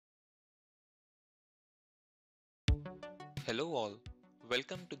Hello all,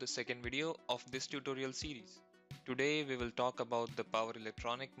 welcome to the second video of this tutorial series. Today we will talk about the Power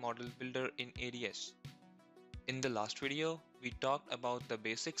Electronic Model Builder in ADS. In the last video, we talked about the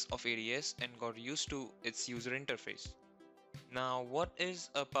basics of ADS and got used to its user interface. Now what is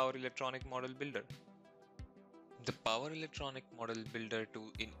a Power Electronic Model Builder? The Power Electronic Model Builder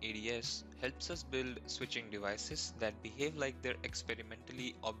tool in ADS helps us build switching devices that behave like their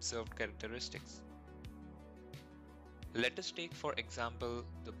experimentally observed characteristics. Let us take for example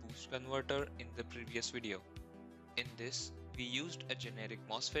the boost converter in the previous video. In this, we used a generic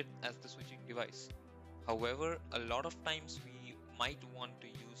MOSFET as the switching device. However, a lot of times we might want to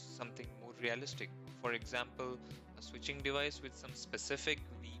use something more realistic. For example, a switching device with some specific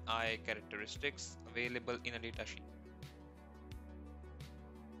VI characteristics available in a datasheet.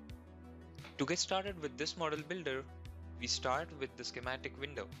 To get started with this model builder, we start with the schematic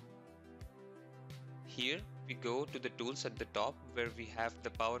window. Here we go to the tools at the top where we have the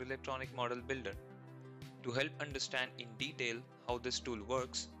Power Electronic Model Builder. To help understand in detail how this tool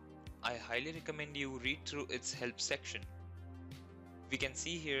works, I highly recommend you read through its help section. We can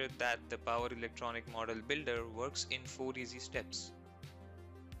see here that the Power Electronic Model Builder works in 4 easy steps.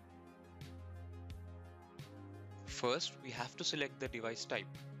 First, we have to select the device type,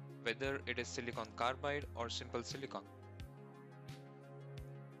 whether it is silicon carbide or simple silicon.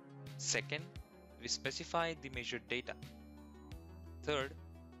 Second, we specify the measured data. Third,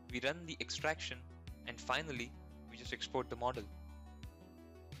 we run the extraction, and finally, we just export the model.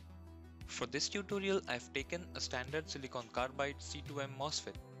 For this tutorial, I've taken a standard silicon carbide C2M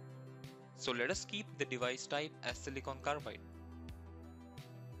MOSFET. So let us keep the device type as silicon carbide.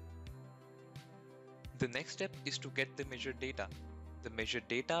 The next step is to get the measured data. The measured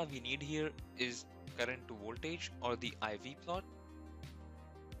data we need here is current to voltage or the IV plot,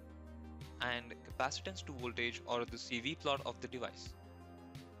 and capacitance to voltage or the CV plot of the device.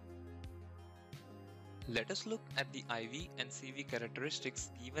 Let us look at the IV and CV characteristics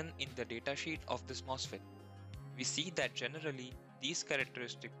given in the datasheet of this MOSFET. We see that generally these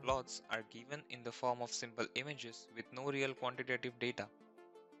characteristic plots are given in the form of simple images with no real quantitative data.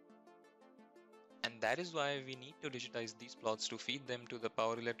 And that is why we need to digitize these plots to feed them to the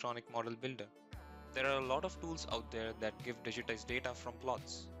Power Electronic Model Builder. There are a lot of tools out there that give digitized data from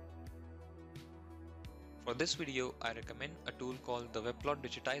plots. For this video, I recommend a tool called the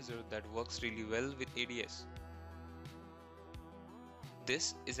WebPlotDigitizer that works really well with ADS.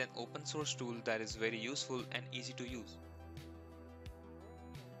 This is an open source tool that is very useful and easy to use.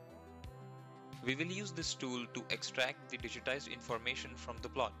 We will use this tool to extract the digitized information from the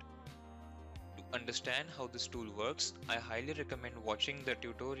plot. To understand how this tool works, I highly recommend watching the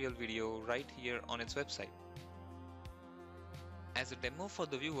tutorial video right here on its website. As a demo for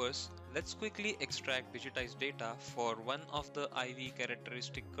the viewers, let's quickly extract digitized data for one of the IV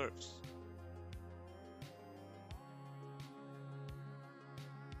characteristic curves.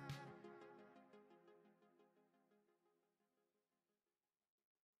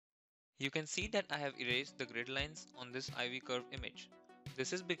 You can see that I have erased the grid lines on this IV curve image.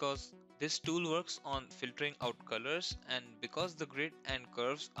 This is because this tool works on filtering out colors, and because the grid and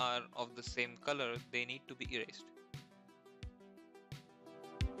curves are of the same color, they need to be erased.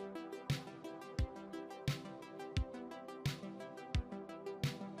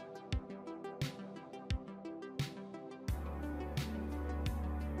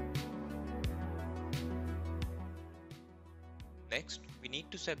 Next, we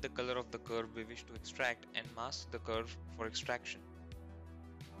need to set the color of the curve we wish to extract and mask the curve for extraction.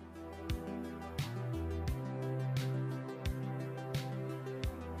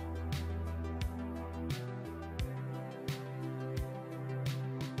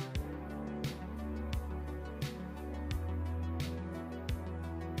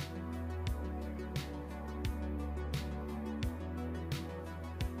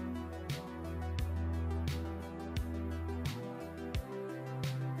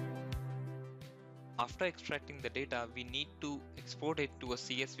 After extracting the data, we need to export it to a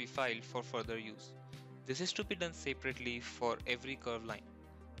CSV file for further use. This is to be done separately for every curve line.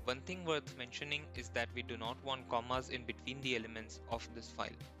 One thing worth mentioning is that we do not want commas in between the elements of this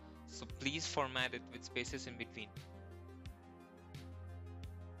file, so please format it with spaces in between.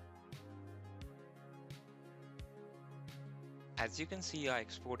 As you can see, I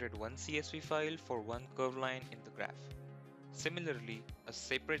exported one CSV file for one curve line in the graph. Similarly, a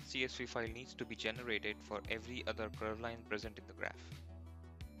separate CSV file needs to be generated for every other curve line present in the graph.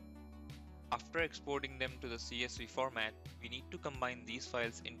 After exporting them to the CSV format, we need to combine these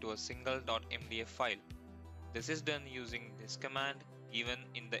files into a single .mdf file. This is done using this command given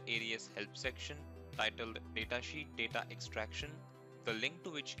in the ADS help section titled Datasheet Data Extraction, the link to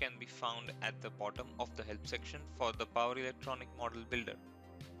which can be found at the bottom of the help section for the Power Electronic Model Builder.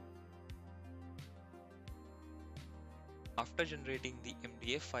 After generating the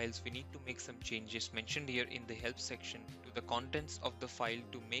MDF files, we need to make some changes mentioned here in the help section to the contents of the file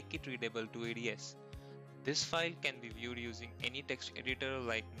to make it readable to ADS. This file can be viewed using any text editor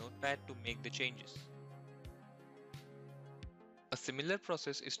like Notepad to make the changes. A similar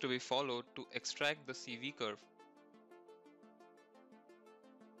process is to be followed to extract the CV curve.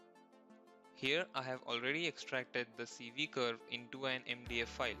 Here I have already extracted the CV curve into an MDF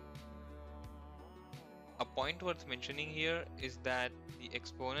file. A point worth mentioning here is that the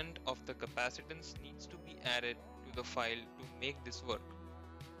exponent of the capacitance needs to be added to the file to make this work.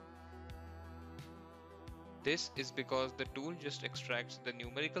 This is because the tool just extracts the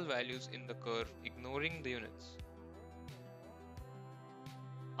numerical values in the curve, ignoring the units.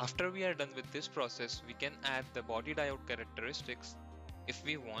 After we are done with this process, we can add the body diode characteristics if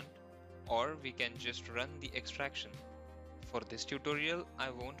we want, or we can just run the extraction. For this tutorial, I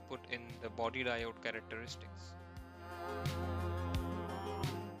won't put in the body diode characteristics.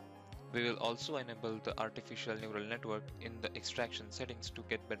 We will also enable the artificial neural network in the extraction settings to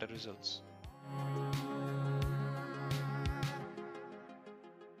get better results.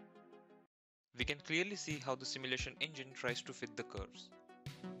 We can clearly see how the simulation engine tries to fit the curves.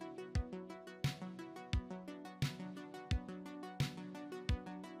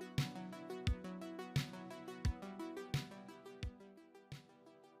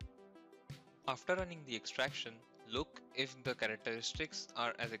 After running the extraction, look if the characteristics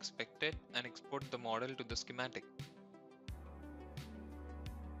are as expected and export the model to the schematic.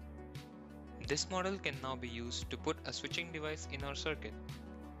 This model can now be used to put a switching device in our circuit.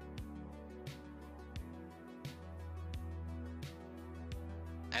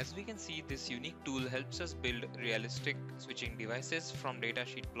 As we can see, this unique tool helps us build realistic switching devices from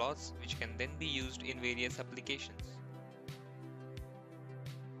datasheet plots, which can then be used in various applications.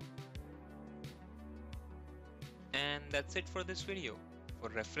 And that's it for this video. For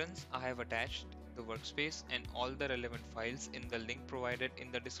reference, I have attached the workspace and all the relevant files in the link provided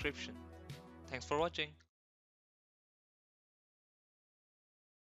in the description. Thanks for watching.